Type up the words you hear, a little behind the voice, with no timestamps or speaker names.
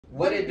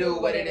What it do,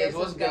 what it is,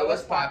 what's good,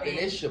 what's poppin'?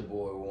 It's your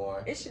boy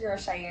Warren. It's your girl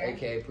Shiaira.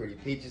 AKA Pretty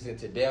Peaches, and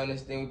today on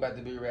this thing we about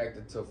to be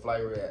reacting to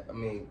Flight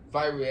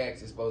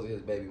Reacts exposing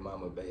his baby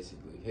mama,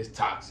 basically. His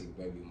toxic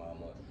baby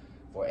mama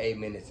for 8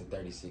 minutes and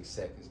 36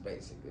 seconds,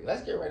 basically.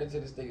 Let's get right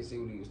into this thing and see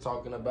what he was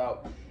talking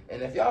about.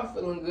 And if y'all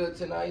feeling good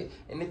tonight,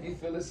 and if you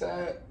feeling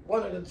sad,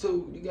 one of the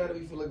two, you gotta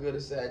be feeling good or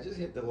sad. Just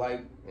hit the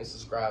like and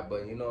subscribe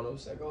button, you know what I'm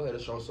saying? Go ahead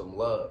and show some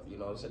love, you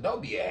know what I'm saying?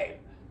 Don't be a hater.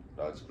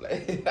 Don't just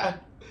play.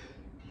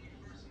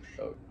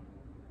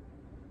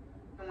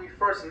 When we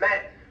first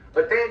met,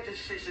 but then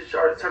shit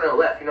started turning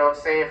left, you know what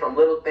I'm saying? From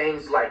little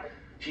things like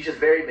she's just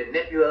very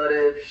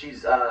manipulative. She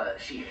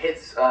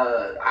hits.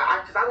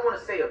 I don't want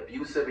to say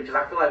abusive because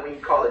I feel like when you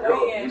call a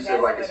girl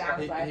abusive, like he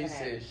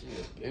said she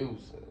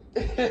abusive.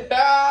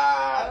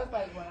 I was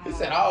like, wow. He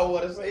said I don't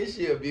want to say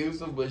she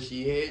abusive, but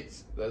she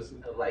hits. That's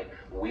like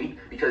weak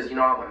because you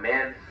know I'm a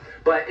man,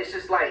 but it's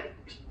just like.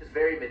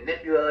 Very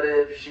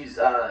manipulative. She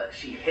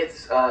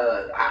hits.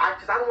 I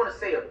don't want to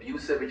say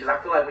abusive because I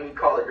feel like when you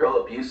call a girl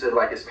abusive,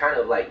 like it's kind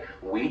of like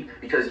weak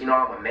because you know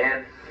I'm a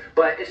man.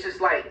 But it's just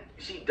like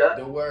she does.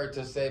 The word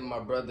to say my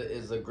brother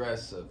is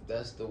aggressive.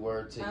 That's the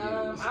word to use. I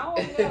don't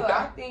know.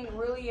 I think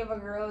really if a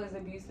girl is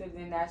abusive,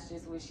 then that's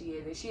just what she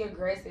is. If she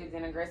aggressive,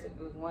 then aggressive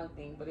is one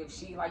thing. But if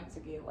she likes to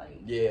get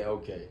like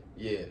okay,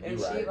 you're right.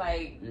 She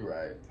like you're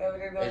right.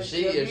 If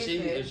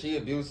she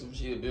abusive,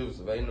 she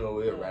abusive. Ain't no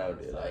way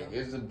around it. Like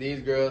these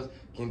girls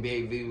can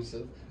be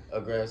abusive,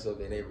 aggressive,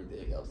 and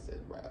everything else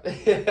is around.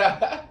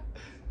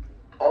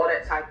 All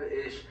that type of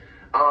ish.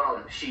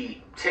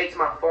 She takes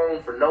my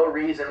phone for no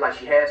reason, like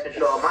she has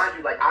control. Mind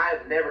you, like I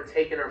have never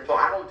taken her phone.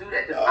 I don't do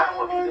that. I don't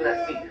want people to do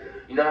that to me.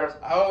 You know what I'm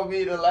saying? I don't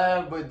mean to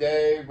laugh, but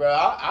dang, bro,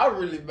 I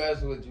really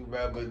mess with you,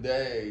 bro. But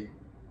dang,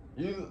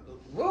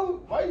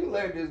 why you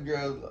let this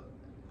girl?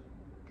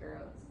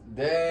 Girls.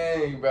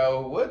 Dang,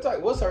 bro,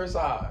 what's her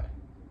sign?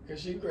 Cause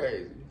she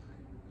crazy.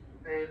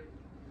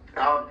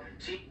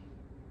 She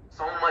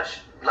so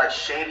much like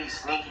shady,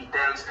 sneaky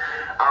things.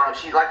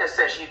 She, like I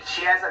said, she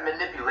has a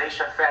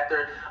manipulation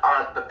factor.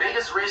 The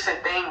biggest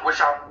recent thing,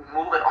 which I'm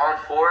moving on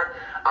for,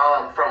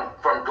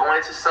 from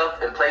going to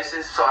stuff and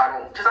places, so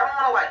because I don't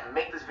want to like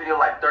make this video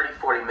like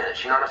 30-40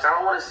 minutes. You know what I'm saying? I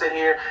don't want to sit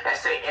here and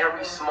say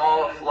every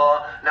small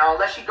flaw. Now,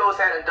 unless she goes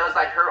ahead and does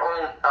like her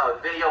own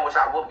video, which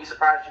I won't be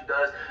surprised if she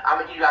does. I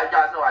mean, you guys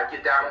know I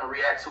get down and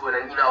react to it,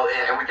 and you know,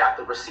 and we got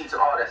the receipts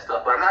and all that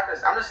stuff. But I'm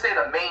just saying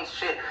the main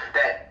shit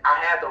that I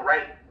have the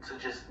right to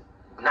just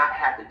not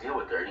have to deal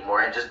with her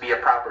anymore and just be a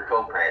proper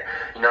co-parent,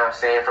 you know what I'm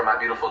saying, for my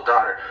beautiful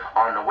daughter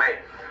on the way.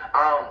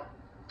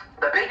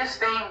 The biggest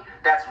thing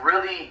that's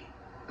really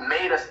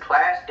made us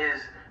clash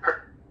is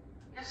her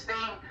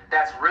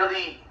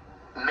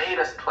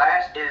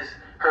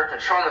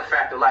controlling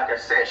factor. Like I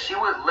said, she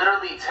would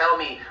literally tell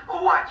me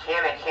who I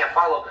can and can't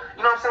follow.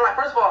 You know what I'm saying? Like,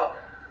 first of all,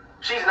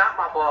 she's not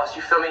my boss,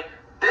 you feel me?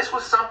 This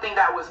was something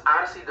that was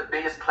honestly the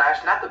biggest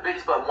clash, not the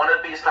biggest, but one of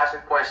the biggest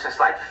clashing points since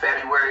like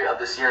February of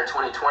this year in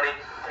 2020.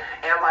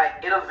 And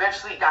like it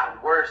eventually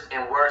got worse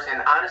and worse,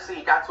 and honestly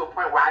it got to a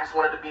point where I just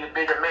wanted to be a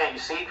bigger man, you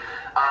see.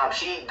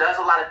 She does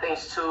a lot of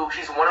things too.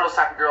 She's one of those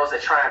type of girls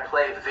that try and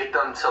play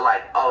victim to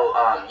like,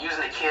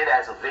 using the kid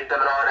as a victim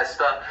and all that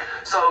stuff.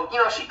 So, you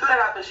know, she threw that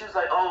out there. She was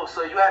like, oh,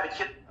 so you have a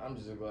kid. I'm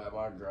just glad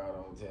my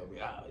girl don't tell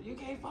me, you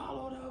can't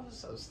follow those.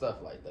 So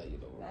stuff like that, you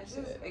know what That's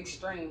I'm just saying?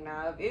 extreme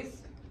now.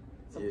 It's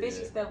some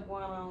fishy stuff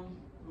going on,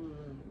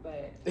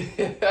 but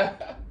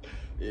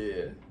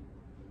yeah.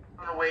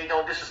 The way you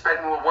don't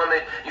disrespect me with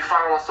women you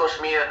follow on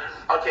social media.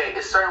 Okay,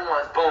 it's certain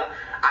ones. Boom.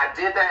 I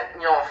did that,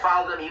 you know,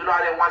 follow them even though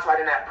I didn't want to. I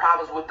didn't have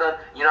problems with them.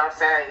 You know what I'm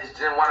saying? I just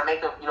didn't want to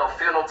make them, you know,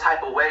 feel no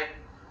type of way.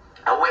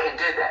 I went and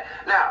did that.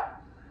 Now,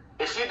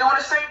 is she doing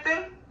the same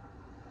thing?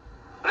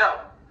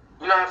 No.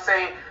 You know what I'm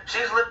saying?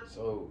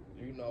 So,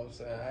 you know what I'm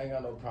saying? I ain't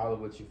got no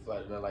problem with you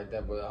flattering her like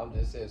that, but I'm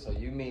just saying, so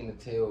you mean to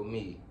tell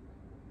me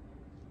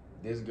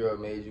this girl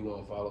made you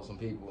want to follow some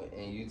people,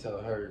 and you tell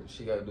her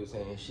she got to do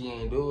something, and she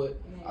ain't do it,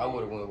 I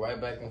would have went right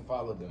back and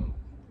followed them.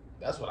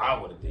 That's what I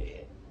would have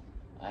did.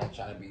 I ain't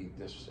trying to be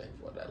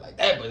disrespectful like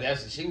that, but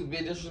she was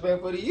being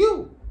disrespectful to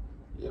you.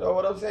 You know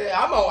what I'm saying?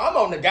 I'm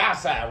on the guy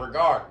side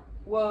regardless.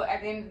 Well, at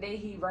the end of the day,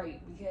 he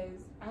right,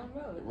 because I don't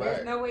know.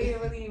 There's no way to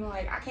really even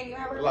I can't even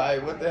have her.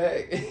 Like, what the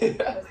heck?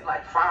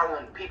 Like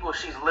following people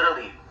she's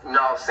literally, you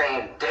know what I'm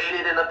saying,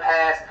 dated in the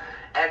past,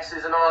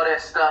 exes and all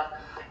that stuff.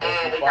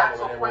 And it got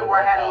to a point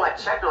where I had to like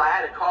check her. I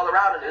had to call her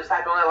out, and it was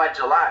like only like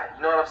July.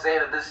 You know what I'm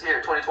saying? Of this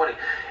year, 2020.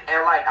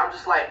 And like I'm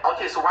just like,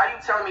 okay, so why are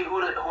you telling me who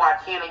I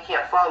can and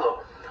can't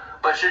follow?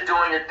 But you're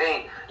doing your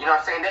thing. You know what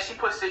I'm saying? Then she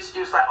puts the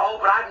excuse like, oh,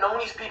 but I've known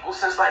these people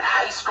since like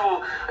high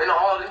school and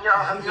all. You know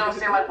what I'm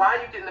saying? Like, why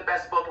are you getting the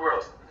best of both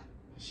worlds?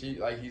 She,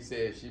 like he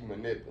said, she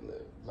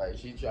manipulative. Like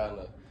she trying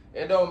to.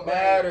 It don't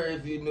matter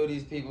if you knew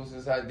these people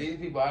since these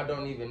people I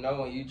don't even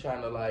know, and you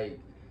trying to like.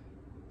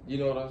 You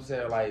know what I'm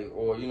saying? Like,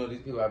 or, you know,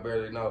 these people I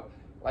barely know.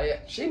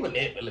 Like, she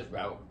manipulative,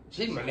 bro.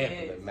 She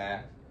manipulative,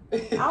 man. I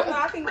don't know.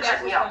 I think But that's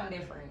check me just out. something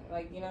different.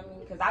 Like, you know what I mean?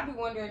 Because I be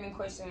wondering and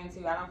questioning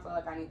too. I don't feel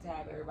like I need to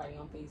have everybody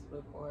on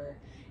Facebook or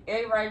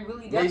everybody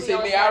really Me, definitely see,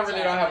 on me, I really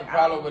Snapchat. don't have Like, a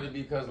problem with it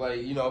because,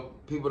 like, you know,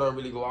 people don't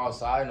really go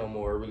outside no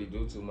more or really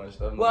do too much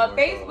stuff. Well, no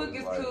more, Facebook so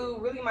is like, cool.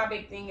 Really, my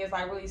big thing is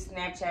like really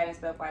Snapchat and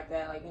stuff like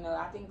that. Like, you know,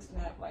 I think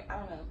Snap, like, I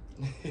don't know.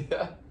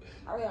 Yeah.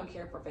 I really don't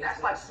care for Facebook.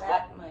 That's like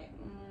Snap, I'm like,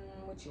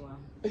 what you want?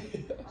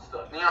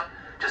 Stuff. You know,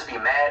 just be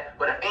mad.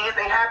 But if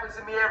anything happens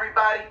to me,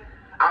 everybody,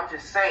 I'm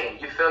just saying,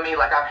 you feel me?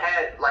 Like, I've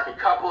had, like, a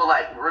couple,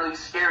 like, really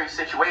scary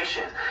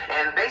situations.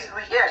 And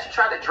basically, yeah, she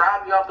tried to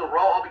drive me off the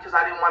road because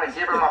I didn't want to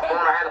give her my phone.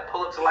 I had to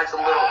pull up to, like, some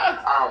little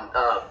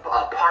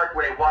park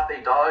where they walk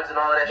their dogs and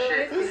all that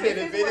shit. This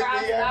is where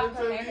I stopped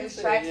her in his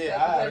tracks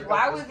because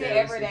why was it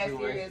ever that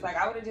serious? Like,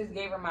 I would have just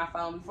gave her my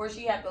phone before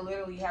she had to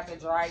literally have to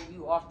drive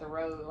you off the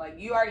road. Like,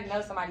 you already know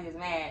somebody is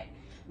mad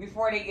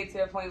before they get to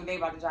the point where they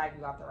about to drive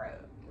you off the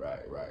road. Right.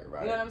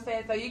 You know what I'm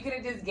saying? So you could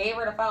have just gave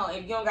her the phone.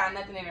 If you don't got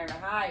nothing in her to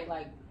hide,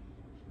 like,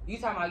 you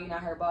talking about you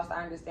not her boss,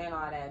 I understand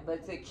all that.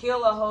 But to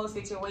kill a whole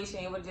situation,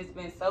 it would have just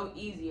been so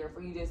easier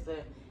for you just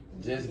to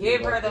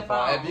give her the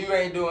phone. If you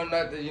ain't doing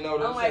nothing, you know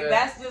what I'm saying? like,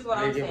 that's just what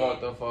I'm give saying.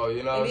 up the phone,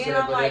 you know what I'm And saying?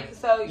 then I'm like,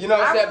 so you know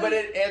what I'm saying?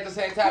 really, But at the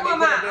same time, who it am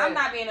could I? have been. I'm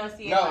not being no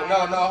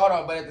CSI. No, hold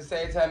on. But at the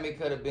same time, it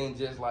could have been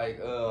just like,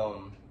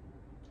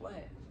 What?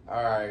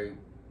 all right,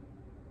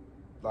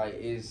 like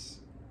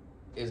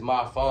it's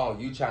my phone.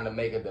 You trying to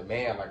make a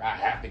demand? Like I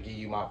have to give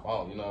you my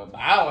phone. You know,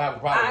 I don't have a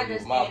problem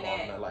with my phone,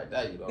 nothing like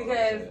that. You know,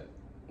 because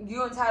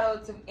you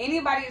entitled to,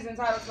 anybody is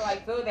entitled to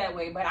like feel that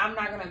way, but I'm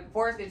not gonna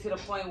force it to the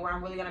point where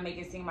I'm really gonna make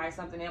it seem like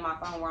something in my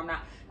phone where I'm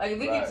not. Like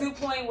if it gets to a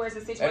point where it's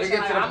a situation, if it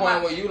gets like, to the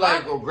point where you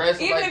like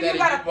aggressive even like if that, you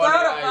gotta throw the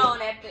like,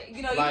 phone at the,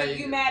 you know, like,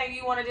 you mad and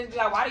you want to just be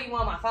like, why do you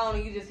want my phone?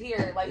 And you just hear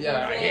it, like, you know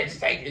what I'm saying? just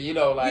take it, you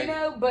know, like, you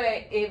know.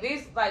 But if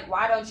it's like,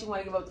 why don't you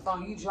want to give up the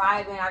phone? You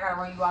driving, I gotta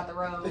run you out the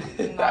road.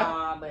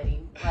 Nah, buddy.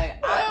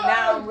 Like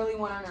now I'm really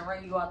wanting to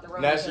run you out the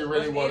road. Now she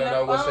really want to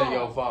know what's in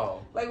your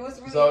phone. Like what's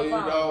really so in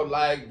your phone? know,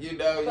 like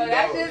So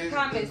that's just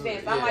common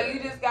sense. I'm like,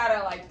 you just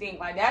gotta like think.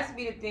 Like that's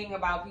be the thing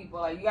about people.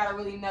 Like you gotta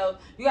really know.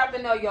 You have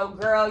to know your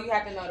girl. You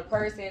have to know the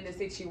person, the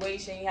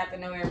situation. You have to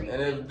know everything.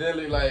 And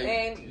evidently, like,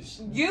 and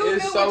you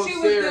it's knew so what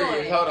you serious. was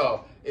doing. Hold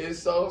on, it's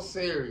so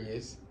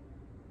serious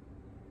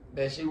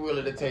that she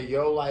willing to take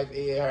your life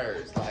and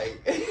hers. Like,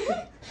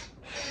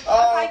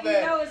 oh like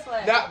man, you know it's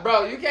like,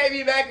 bro, you can't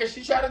be mad because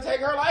she tried to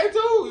take her life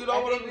too. You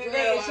know what I'm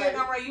saying? She was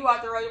gonna run you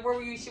out the road. Where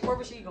were you? Where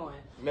was she going?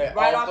 Man,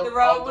 right off the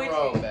road with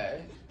you.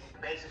 Man.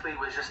 Basically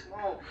was just,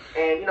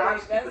 and you know, I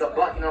just keep it a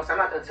buck, you know what I'm saying?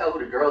 I'm not gonna tell who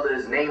the girl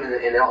is, name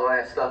and all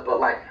that stuff,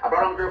 but like, I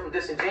brought on a girl from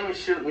Disingenuous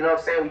shoot, you know what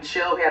I'm saying? We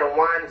chilled, we had a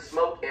wine and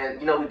smoke,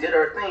 and you know, we did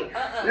our thing.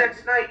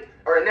 Next night,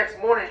 or the next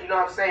morning, you know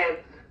what I'm saying?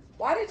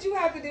 Why did you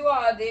have to do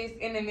all this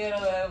in the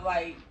middle of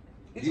like,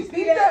 did you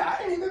see that?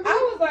 that?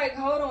 I was like,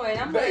 hold on.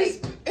 I'm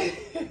like,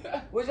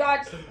 was y'all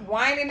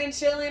whining and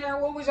chilling or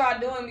what was y'all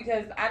doing?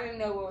 Because I didn't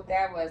know what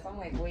that was. I'm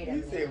like, wait a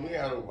minute. You said we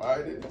had a wine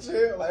and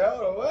chill? Like,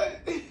 hold on, what?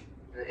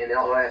 And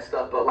all that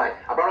stuff, but like,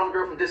 I brought on a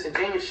girl from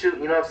Disingenuous shoot,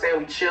 you know what I'm saying?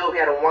 We chilled, we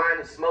had a wine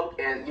and smoke,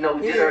 and you know,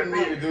 we did our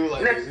thing.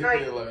 Like next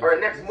night, or the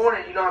next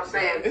morning, you know what I'm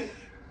saying?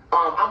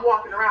 I'm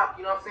walking around,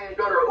 you know what I'm saying, to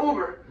go to an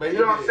Uber, you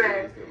know what I'm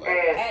saying?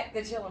 And at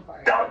the chilling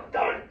part. Dun,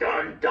 dun,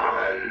 dun,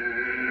 dun.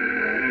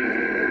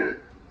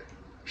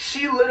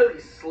 She literally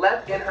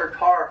slept in her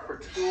car for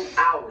 2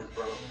 hours,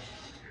 bro.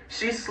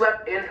 She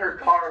slept in her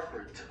car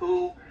for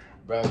 2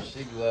 Bro,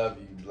 she love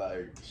you,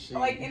 like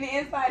in the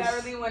inside, I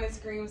really want to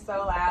scream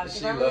so loud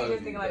because I'm really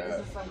just thinking like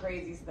this is some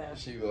crazy stuff.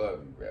 She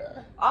love you,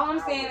 bro. All I'm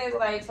saying is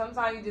like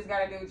sometimes you just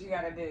gotta do what you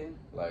gotta do.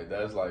 Like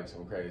that's like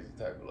some crazy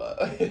type of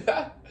love.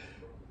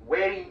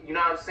 Waiting, you know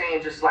what I'm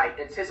saying? Just like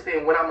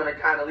anticipating when I'm gonna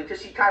kind of leave,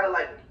 cause she kind of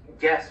like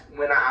guessed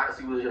when I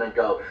honestly was gonna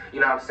go.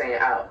 You know what I'm saying?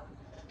 Out.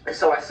 And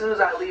so as soon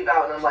as I leave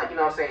out and I'm like, you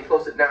know what I'm saying,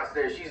 close it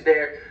downstairs, she's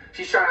there.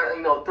 She's trying to,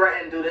 you know,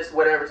 threaten, do this,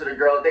 whatever to the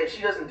girl.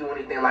 She doesn't do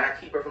anything. Like, I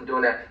keep her from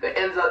doing that. That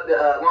ends up,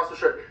 long story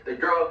short, the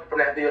girl from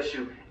that video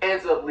shoot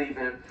ends up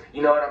leaving.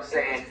 You know what I'm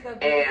saying?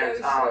 And,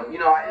 you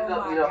know, I end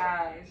up, you know.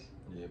 Gosh.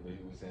 Yeah, but he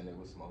was saying they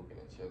was smoking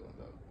and chilling,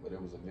 though. But it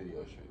was a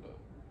video shoot, though.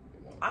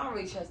 You know? I don't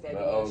really trust that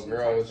but, video shoot.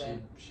 Girl,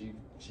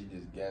 she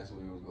just guessed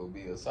what it was going to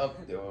be or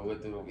something. Or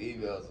went through the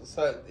emails or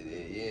something.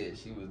 Yeah,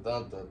 she was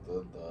done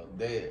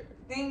there.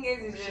 Thing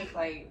is, it's just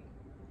like,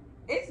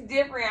 it's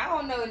different. I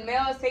don't know.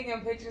 Males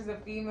taking pictures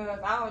of females.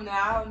 I don't know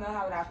how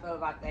would I feel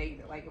about that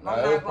either. Like, if I'm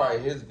it not was probably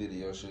his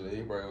video shoot.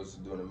 He probably was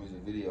doing a music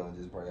video and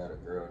just probably had a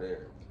girl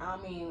there. I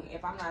mean,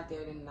 if I'm not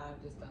there, then I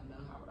just don't know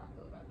how would I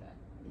feel about that.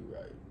 You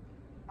right.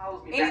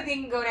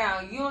 Anything can go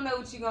down. You don't know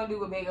what you're gonna do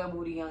with big old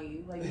booty on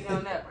you. Like, you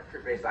don't know.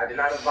 I did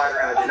not invite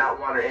her. I did not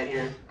want her in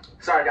here.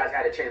 Sorry, guys. I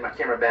had to change my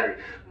camera battery.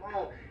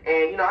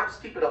 And, you know, I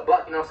just keep it a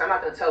buck, you know what I'm saying? I'm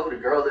not going to tell who the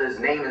girl is,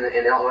 name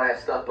and all that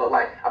stuff, but,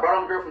 like, I brought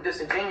on a girl from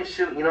Disingenuous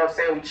shoot, you know what I'm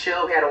saying? We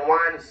chilled, we had a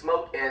wine and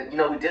smoke, and, you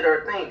know, we did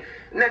our thing.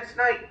 Next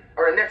night,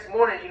 or the next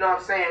morning, you know what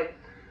I'm saying?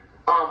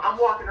 I'm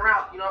walking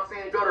around, you know what I'm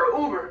saying, to go to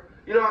an Uber,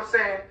 you know what I'm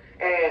saying?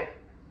 And,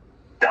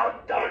 dun,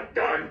 dun,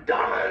 dun,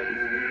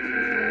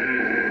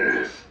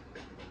 dun.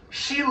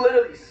 She literally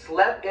literally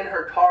slept in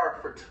her car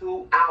for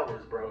 2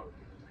 hours, bro.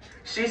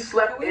 She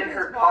slept in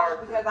her car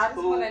for 2 hours. Because I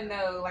just want to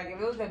know, like, if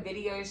it was a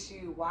video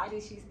shoot, why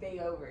did she stay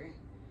over?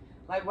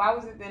 Like, why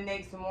was it the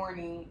next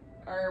morning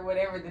or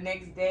whatever, the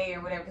next day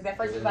or whatever? Because at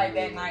first it was like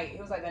that night. It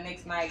was like the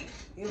next night.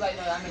 He was like,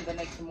 no, I mean the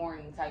next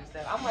morning type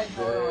stuff. I'm like,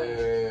 hold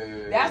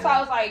on. That's why I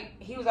was like,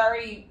 he was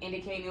already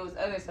indicating it was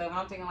other stuff. And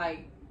I'm thinking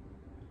like,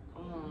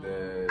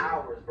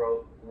 hours,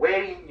 bro.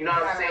 Waiting, you know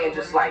what I'm saying?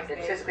 Just like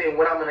anticipating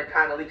when I'm going to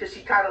kind of leave. Because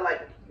she kind of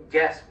like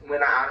guessed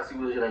when I honestly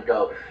was going to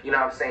go, you know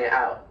what I'm saying,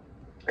 out.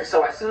 And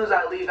so as soon as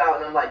I leave out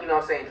and I'm like, you know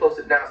what I'm saying, close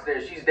to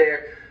downstairs, she's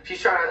there. She's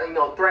trying to, you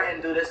know,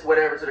 threaten, do this,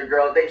 whatever to the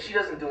girl. She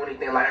doesn't do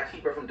anything. Like, I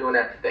keep her from doing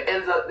that. That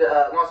ends up,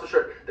 long story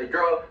short, the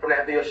girl from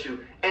that video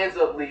shoot ends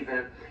up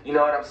leaving. You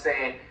know what I'm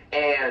saying?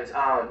 And,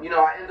 you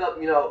know, I end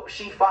up, you know,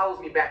 she follows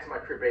me back to my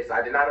crib base.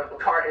 I did not have a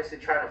car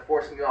incident trying to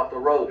force me off the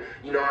road.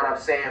 You know what I'm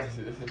saying?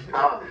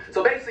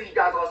 So basically, you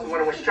guys also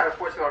wonder when she's trying to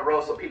force me on the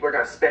road, so people are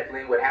going to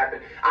speculate what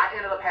happened. I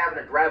ended up having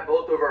to grab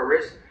both of her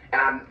wrists, and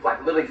I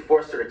like literally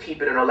forced her to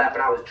keep it in her lap,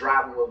 and I was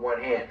driving with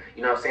one hand.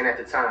 You know what I'm saying, at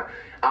the time.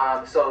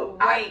 So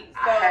I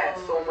had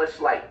so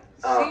much like...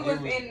 she was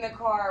in the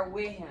car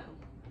with him.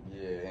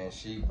 Yeah, and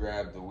she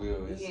grabbed the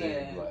wheel. It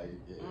seemed like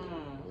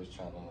was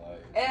trying to like...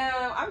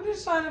 I'm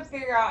just trying to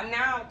figure out,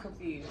 now I'm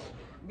confused.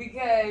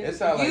 Because it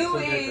sounds like two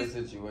different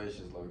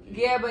situations, low-key.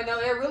 Yeah, but no,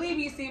 it really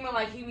be seeming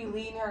like he be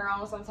leading her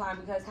on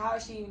sometime, because how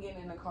is she even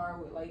getting in the car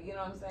with, like, you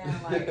know what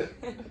I'm saying?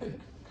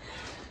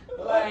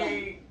 Like,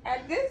 like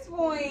at this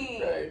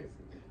point, I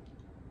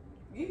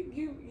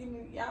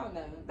don't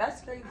know.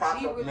 That's crazy.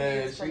 She really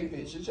is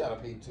crazy. She trying to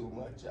pay too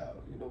much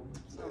out. You know what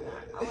I'm saying?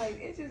 I'm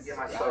like, it just... Get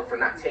myself for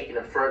not taking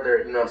it further,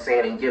 you know what I'm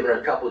saying, and giving her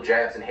a couple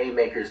jabs and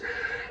haymakers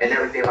and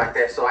everything like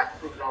that. So I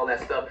proved all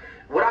that stuff.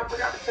 What I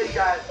forgot to tell you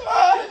guys,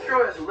 this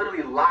girl has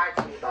literally lied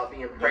to me about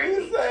being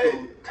pregnant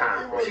 2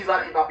 times. She's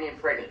lied to me about being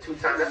pregnant 2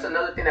 times. That's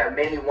another thing that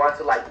made me want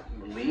to, like,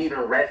 leave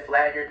and red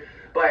flag her.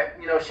 But,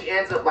 you know, she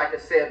ends up, like I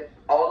said,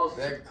 all those...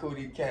 That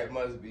cootie cat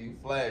must be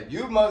flagged.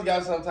 You must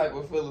got some type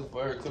of feelings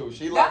for her, too.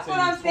 She lied to you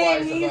twice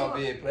about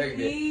being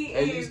pregnant,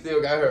 and you still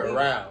got her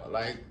around.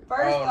 Like,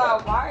 first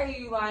off, why are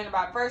you lying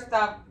about... First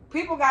off,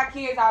 people got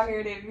kids out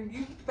here that if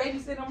you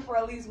babysit them for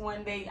at least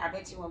one day, I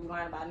bet you won't be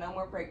lying about no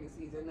more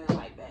pregnancies or nothing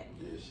like that.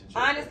 Yeah,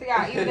 honestly,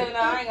 even though, no,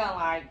 I ain't gonna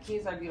lie,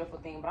 kids are a beautiful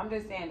thing, but I'm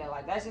just saying that,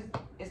 like, that's just,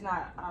 it's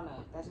not, I don't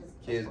know, that's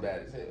just... Kids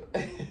bad as hell.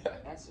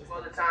 That's just...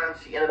 All the time,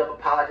 she ended up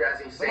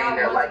apologizing, saying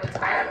that, like,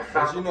 I haven't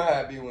found... But you know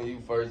how it be when you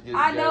first get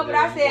I know, but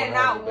I said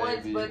not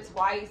once, but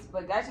twice,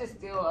 but that's just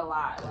still a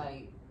lot,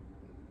 like...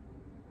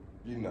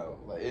 You know,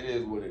 like, it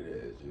is what it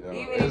is, you know?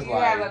 Even if you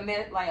have a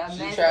mess...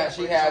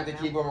 She had to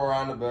keep him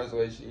around the best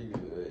way she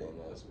could, and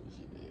that's what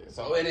she did.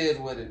 So it is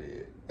what it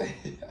is.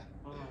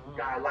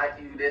 I like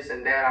you, this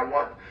and that. I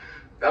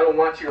don't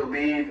want you to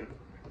leave,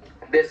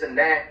 this and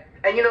that.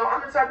 And, you know,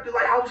 I'm the type of dude,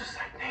 like, I was just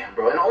like, damn,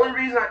 bro. And the only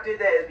reason I did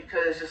that is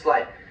because it's just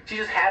like, she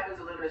just happens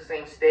to live in the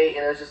same state,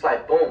 and it's just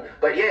like, boom.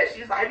 But yeah,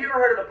 she's like, have you ever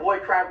heard of the boy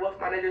cry wolf,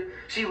 my nigga?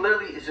 She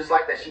literally is just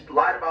like that. She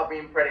lied about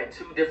being pregnant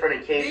 2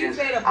 different occasions. You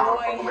say the boy. I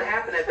don't know what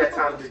happened at that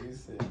time.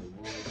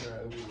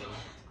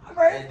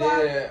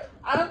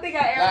 I don't think I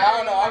ever... Like, I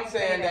don't know, I'm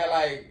saying that,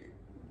 like,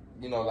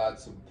 you know,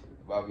 lots of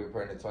about being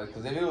pregnant twice.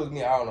 Because if it was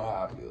me, I don't know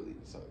how I feel either.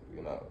 So,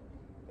 you know,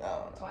 I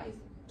don't know.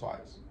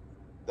 Twice.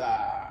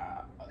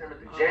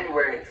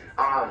 January,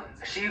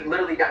 she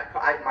literally got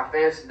my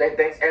fans.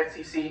 Thanks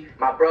FTC,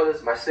 my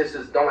brothers, my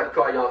sisters. Don't like to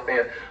call y'all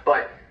fans,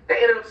 but they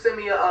ended up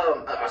sending me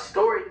a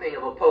story thing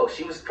of a post.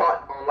 She was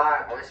caught on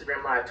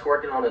Instagram live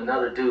twerking on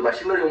another dude. Like,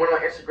 she literally went on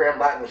Instagram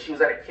live when she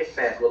was at a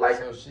kickback with, like.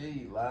 So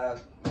she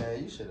lied.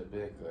 Man, you should have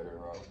been cut her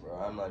off, bro.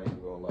 I'm not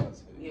even gonna lie to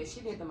you. Yeah,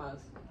 she did the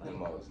most.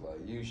 Like,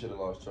 you should have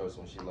lost trust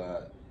when she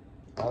lied.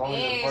 Not only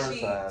and the first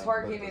she time,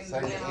 twerking but the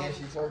second, and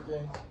she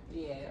twerking.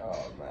 Yeah.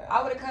 Oh man.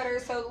 I would have cut her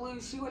so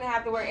loose she wouldn't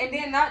have to work. And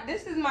then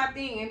this is my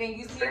thing. And then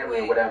you see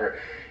with whatever.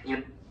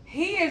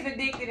 He is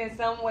addicted in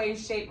some way,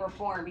 shape, or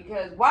form,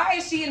 because why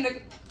is she in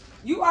the?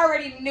 You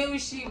already knew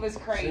she was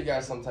crazy. She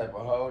got some type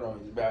of hold on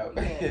you about.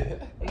 Yeah.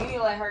 You need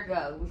to let her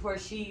go before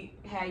she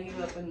had you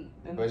up in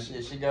But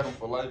she got him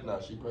for life now.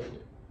 She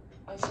pregnant.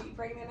 Oh, she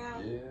pregnant now?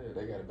 Yeah,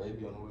 they got a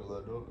baby on the way,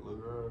 little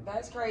girl.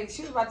 That's crazy.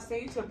 She was about to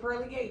send you to the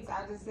pearly gates.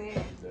 I just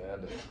said. Yeah,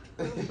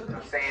 I know.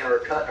 I'm saying,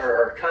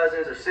 or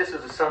cousins or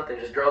sisters or something,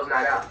 just girls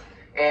night out.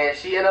 And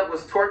she ended up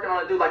was twerking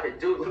on a dude, like a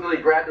dude literally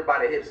grabbed her by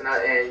the hips, and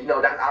you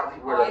know that's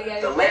obviously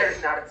where the layers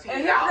now the teeth.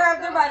 And he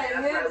grabbed her by the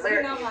hips.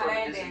 You know how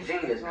that is.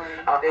 Genius.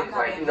 It's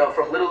like, you know,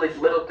 from little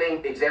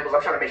thing examples.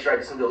 I'm trying to make sure I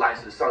get some good lights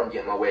to the sun and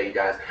get in my way, you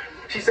guys.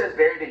 She says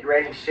very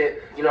degrading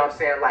shit. You know what I'm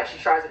saying? Like, she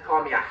tries to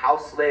call me a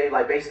house slave,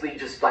 like basically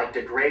just like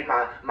degrade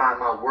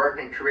my work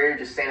and career,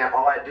 just saying that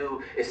all I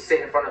do is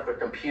sit in front of a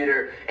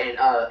computer and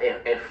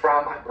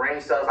fry my brain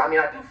cells. I mean,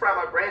 I do fry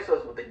my brain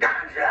cells with the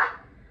ganja.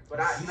 But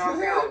you know what I'm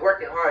saying? I'm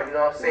working hard, you know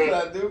what I'm saying?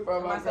 I do for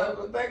myself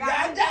with the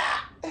ganja.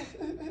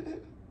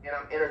 and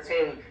I'm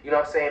entertaining, you know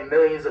what I'm saying,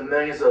 millions of,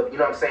 you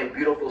know what I'm saying,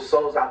 beautiful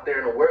souls out there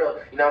in the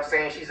world. You know what I'm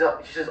saying? She's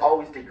just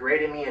always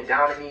degrading me and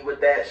downing me with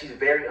that. She's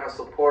very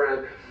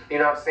unsupportive. You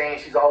know what I'm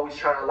saying? She's always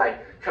trying to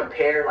like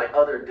compare like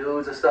other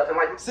dudes and stuff. And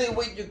like, see,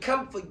 when you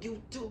come for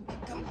YouTube, you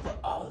come for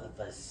all of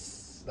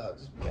us. No,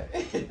 just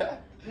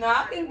no,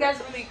 I think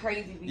that's really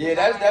crazy. Yeah,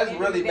 that's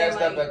really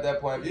messed up at that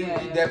point. You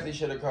definitely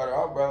should have cut her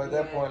off, bro. At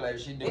that point, like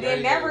she did. And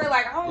then never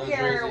like I don't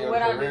care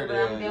what I do, but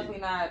I'm definitely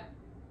not.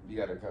 You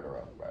gotta cut her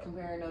off, bro.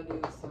 Comparing no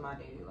dudes to my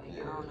dude, like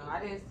I don't know.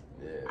 I just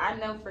I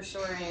know for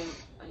sure, and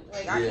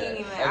like I can't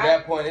even. At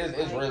that point,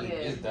 it's really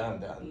it's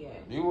done. Yeah.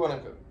 You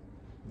wanna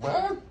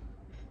what?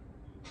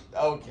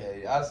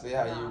 Okay, I see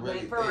how you really.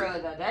 Like, for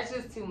real though, that's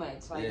just too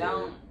much. Like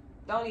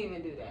don't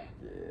even do that.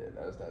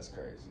 Yeah, that's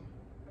crazy.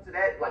 To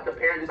that, like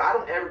comparing dudes, I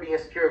don't ever be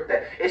insecure with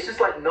that. It's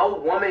just like no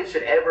woman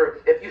should ever,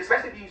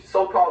 especially if you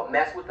so-called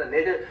mess with a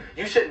nigga,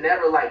 you should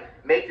never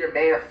like make your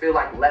man feel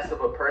like less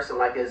of a person,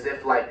 like as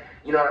if like,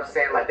 you know what I'm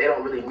saying, like they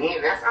don't really mean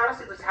it. That's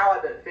honestly just how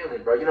I've been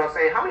feeling, bro. You know what I'm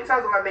saying? How many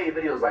times have I made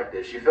videos like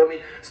this? You feel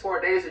me?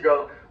 4 days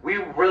ago, we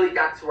really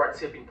got to our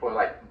tipping point,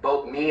 like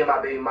both me and my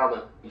baby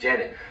mama,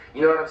 Janet.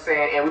 You know what I'm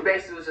saying? And we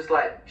basically was just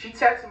like, she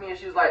texted me and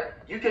she was like,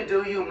 you can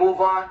do you, move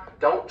on,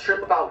 don't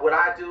trip about what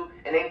I do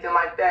and anything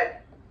like that.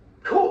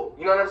 Cool.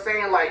 You know what I'm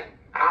saying? Like,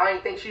 I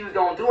didn't think she was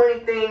gonna do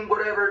anything,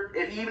 whatever.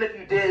 Even if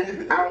you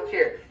did, I don't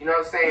care. You know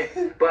what I'm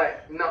saying?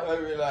 But no. I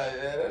be like,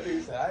 yeah, that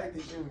nigga said I didn't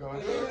think she was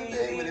gonna do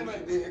anything, but if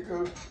she did,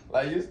 cool.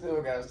 Like you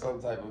still got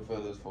some type of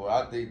feelings for her.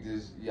 I think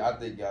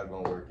y'all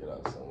gonna work it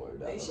out somewhere.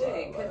 They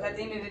should, because at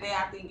the end of the day,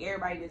 I think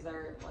everybody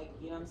deserves, like,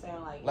 you know what I'm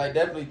saying, like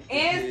definitely.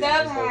 And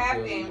stuff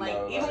happen,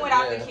 like even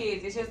without the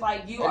kids, it's just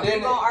like you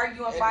gonna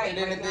argue and fight. And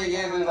then the thing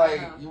is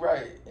like you're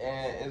right,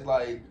 and it's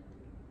like.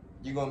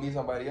 You're gonna be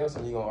somebody else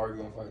and you're gonna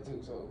argue and fight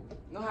too, so.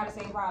 You don't have the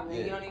same problem.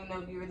 You don't even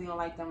know if you really don't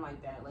like them like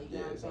that. Like, you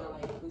know what I'm saying?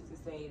 Like, who's to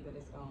say that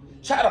it's gonna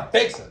be. Try to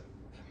fix her.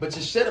 But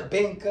you should have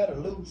been cut her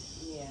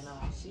loose. Yeah, no,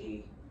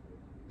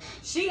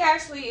 she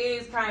actually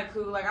is kind of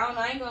cool. Like, I don't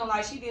know, I ain't gonna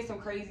lie, she did some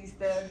crazy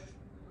stuff.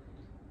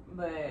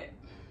 But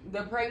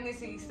the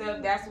pregnancy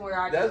stuff, that's where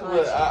I just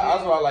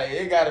that's why like,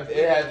 it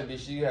has to be,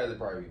 she has to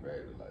probably be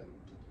pregnant.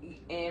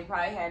 And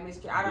probably had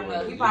miscarriage. I don't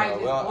know. He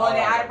probably just blown it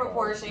out of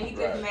proportion. He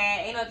just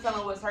mad. Ain't no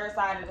telling what's her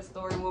side of the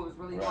story, what was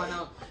really going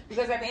on.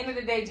 Because at the end of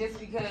the day, just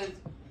because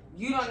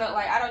you don't know,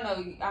 like, I don't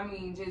know. I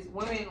mean, just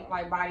women,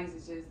 like, bodies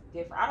is just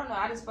different. I don't know.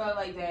 I just felt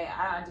like that.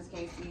 I just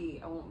can't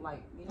see,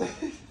 like, you know.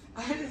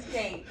 I just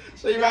can't.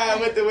 She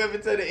riding with the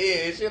women to the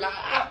end. She like,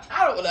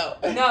 I don't know.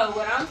 No,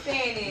 what I'm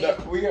saying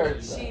is, we heard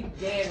you. She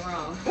dead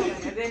wrong.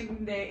 At the end of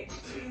the day,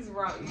 she's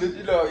wrong. But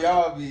you know,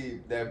 y'all be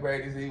that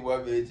pregnancy,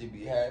 one minute you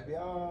be happy.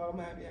 Oh, I'm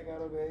happy I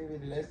got a baby.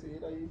 The next thing you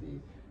know, you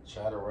be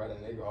trying to run a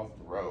nigga off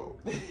the road.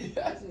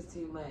 That's just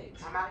too much.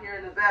 I'm out here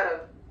in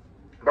Nevada,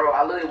 bro.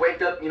 I literally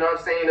wake up, you know what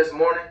I'm saying, this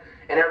morning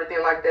and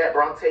everything like that,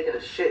 bro. I'm taking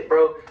a shit,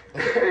 bro.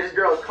 This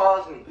girl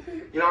calls me,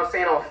 you know what I'm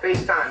saying, on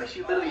FaceTime, and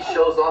she literally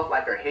shows off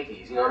like her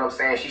hickeys, you know what I'm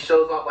saying? She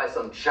shows off like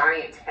some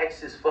giant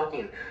Texas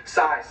fucking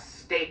size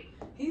steak.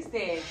 He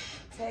said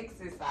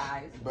Texas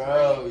size.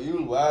 Bro,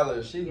 you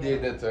wilder. She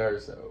did that to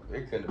herself.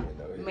 It couldn't have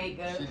been no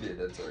makeup. She did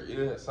that to her. You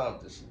had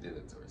something. She did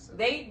it to herself.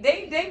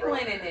 They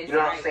blended this. You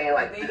know what I'm saying?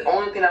 Like the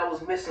only thing I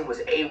was missing was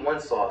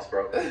A1 sauce,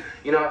 bro.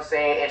 You know what I'm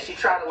saying? And she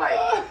tried to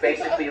like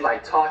basically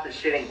like talk the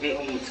shit and get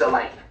me to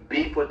like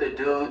beef with the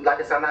dude.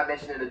 Like I said, I'm not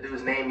mentioning the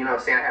dude's name, you know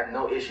what I'm saying? I have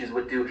no issues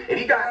with dude. If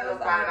you guys end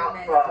up finding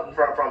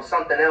out from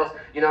something else,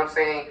 you know what I'm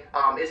saying?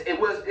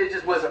 It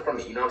just wasn't for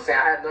me, you know what I'm saying?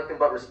 I had nothing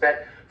but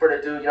respect for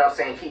the dude, you know what I'm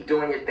saying? Keep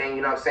doing your thing,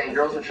 you know what I'm saying?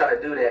 Girls would try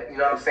to do that, you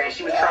know what I'm saying?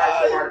 She was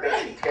trying so hard to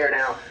basically tear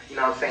down, you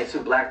know what I'm saying,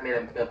 two black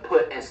men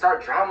and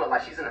start drama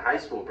like she's in high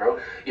school, bro.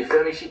 You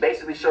feel me? She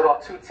basically showed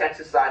off 2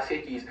 Texas-sized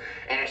hickeys,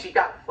 and she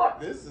got fucked.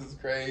 This is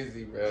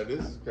crazy, bro.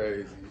 This is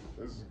crazy.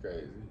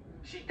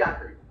 She got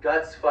her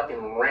guts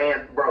fucking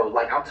ran, bro.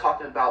 Like, I'm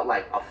talking about,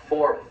 like, a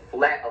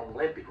 4-flat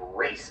Olympic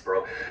race,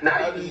 bro.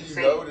 Not even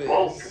Usain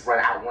Bolt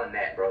I won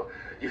that, bro.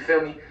 You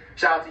feel me?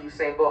 Shout out to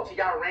Usain Bolt. She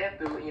got ran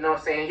through, you know what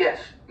I'm saying? Yes,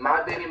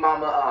 my baby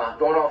mama,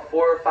 going on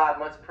 4 or 5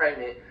 months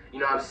pregnant, you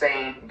know what I'm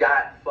saying,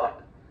 got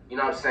fucked. You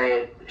know what I'm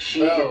saying?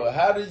 Bro,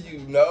 how do you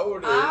know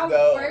this,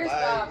 though? First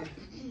off,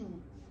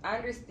 I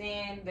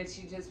understand that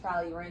you just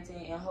probably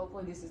renting, and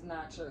hopefully this is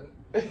not true.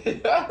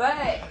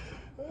 But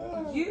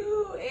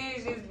you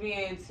is just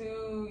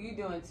you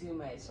doing too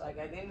much. Like,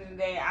 at the end of the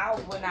day, I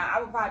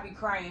would probably be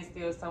crying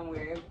still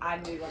somewhere if I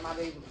knew that my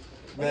baby.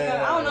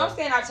 Man, I don't know, I'm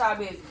saying out y'all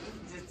business.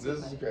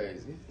 This is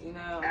crazy. You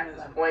know, at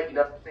this point, you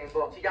know what I'm saying?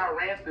 Well, she got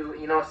ran through,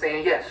 you know what I'm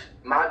saying? Yes,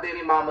 my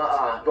baby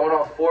mama, going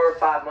on 4 or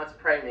 5 months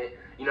pregnant,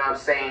 you know what I'm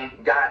saying,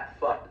 got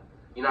fucked.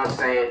 You know what I'm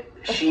saying?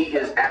 She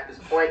is at this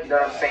point, you know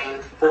what I'm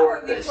saying,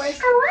 for the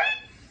streets.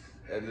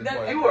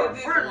 You are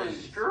for the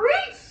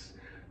streets.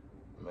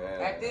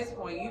 Man. At this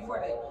point. You for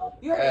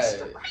the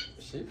streets.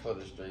 She for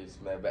the streets,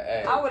 man. But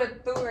hey, I would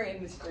have threw her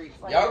in the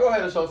streets. Like, y'all go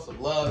ahead and show some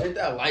love. Hit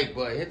that like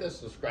button. Hit the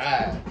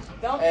subscribe.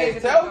 Don't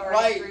tell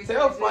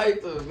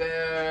Flight to,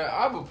 man.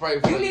 I'm gonna pray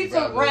for you. You need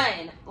to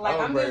run. Like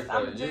I'm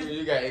just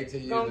you got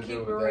 18 years to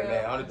do with that,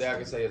 man. Only thing I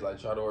can say is like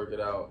try to work it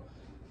out.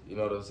 You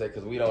know what I'm saying?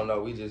 Because we don't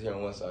know. We just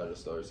hearing one side of the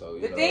story. So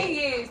the thing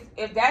is,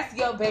 if that's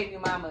your baby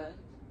mama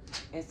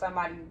and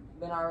somebody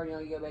been already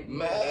on your baby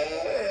mama,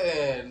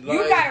 man,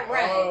 you gotta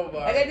run.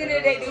 At the end of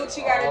the day, do what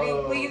you gotta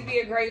do. Please be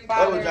a great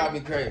father. That would drive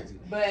me crazy.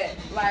 But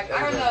like,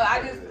 I don't know.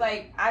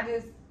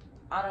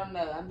 I don't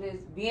know. I'm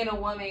just being a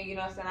woman, you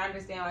know what I'm saying? I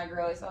understand, like,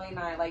 girl, it's only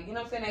not, like, you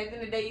know what I'm saying? At the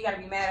end of the day, you gotta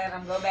be mad at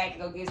them, go back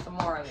and go get some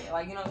more of it.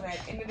 Like, you know what I'm saying?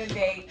 At the end of the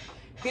day,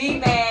 be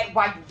mad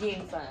while you're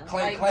getting some.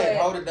 Clank,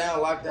 hold it down,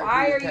 lock that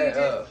why are you cat just,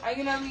 up.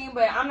 You know what I mean?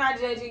 But I'm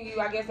not judging you.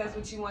 I guess that's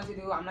what you want to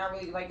do. I'm not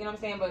really, like, you know what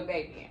I'm saying? But,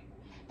 baby,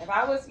 if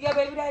I was your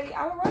baby daddy,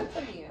 I would run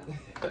from you.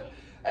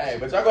 Hey,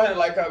 but y'all go ahead and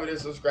like, comment, and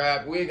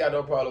subscribe. We ain't got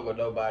no problem with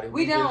nobody.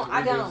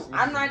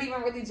 I'm not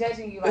even really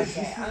judging you like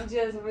that. I'm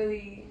just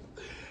really...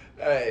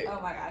 Hey. Oh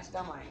my gosh,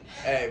 don't mind.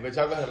 Hey, but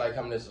y'all go ahead and like,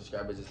 comment, and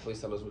subscribe. But just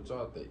please tell us what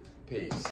y'all think. Peace.